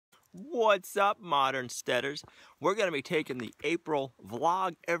What's up, modern steaders? We're going to be taking the April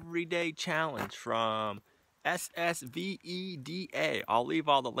Vlog Everyday Challenge from SSVEDA. I'll leave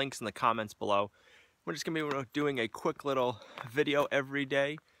all the links in the comments below. We're just going to be doing a quick little video every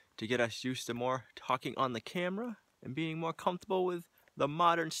day to get us used to more talking on the camera and being more comfortable with the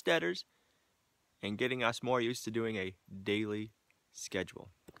modern steaders and getting us more used to doing a daily schedule.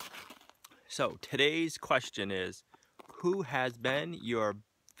 So today's question is, who has been your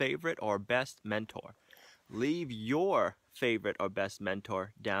favorite or best mentor? Leave your favorite or best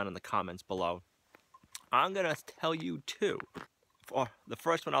mentor down in the comments below. I'm gonna tell you two. The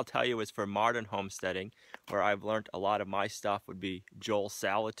first one I'll tell you is for modern homesteading, where I've learned a lot of my stuff, would be Joel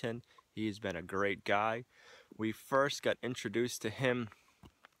Salatin. He's been a great guy. We first got introduced to him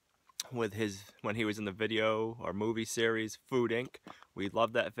with when he was in the video or movie series Food Inc. We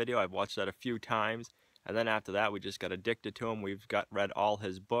loved that video. I've watched that a few times. And then after that, we just got addicted to him. We've read all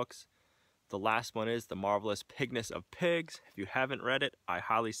his books. The last one is The Marvelous Pigness of Pigs. If you haven't read it, I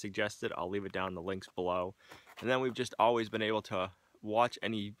highly suggest it. I'll leave it down in the links below. And then we've just always been able to watch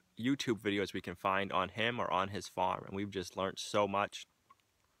any YouTube videos we can find on him or on his farm. And we've just learned so much.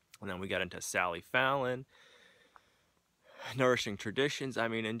 And then we got into Sally Fallon, Nourishing Traditions,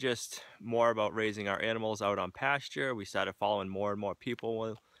 and just more about raising our animals out on pasture. We started following more and more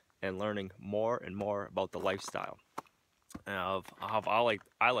people and learning more and more about the lifestyle of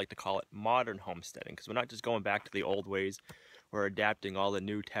I like to call it modern homesteading, because we're not just going back to the old ways. We're adapting all the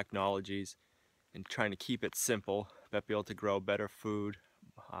new technologies and trying to keep it simple, but be able to grow better food,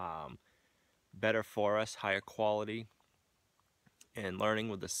 better for us, higher quality, and learning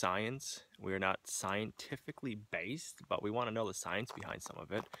with the science. We're not scientifically based, but we want to know the science behind some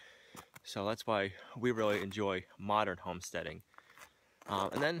of it. So that's why we really enjoy modern homesteading.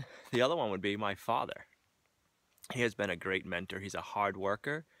 And then the other one would be my father. He has been a great mentor. He's a hard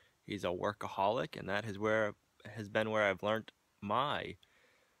worker. He's a workaholic, and that is has been where I've learned my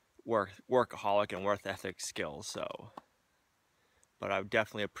workaholic and work ethic skills. But I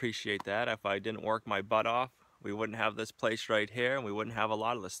definitely appreciate that. If I didn't work my butt off, we wouldn't have this place right here, and we wouldn't have a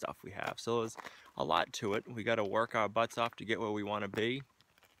lot of the stuff we have. So there's a lot to it. We got to work our butts off to get where we want to be.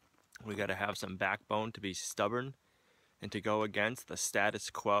 We got to have some backbone to be stubborn and to go against the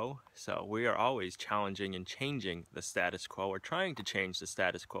status quo. So we are always challenging and changing the status quo. We're trying to change the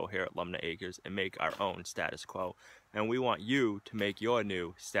status quo here at Lumnah Acres and make our own status quo. And we want you to make your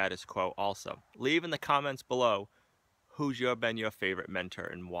new status quo also. Leave in the comments below who's been your favorite mentor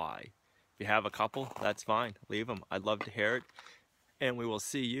and why. If you have a couple, that's fine. Leave them. I'd love to hear it. And we will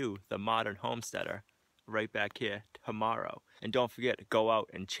see you, the modern homesteader, right back here tomorrow. And don't forget, go out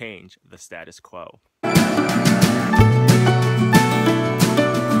and change the status quo.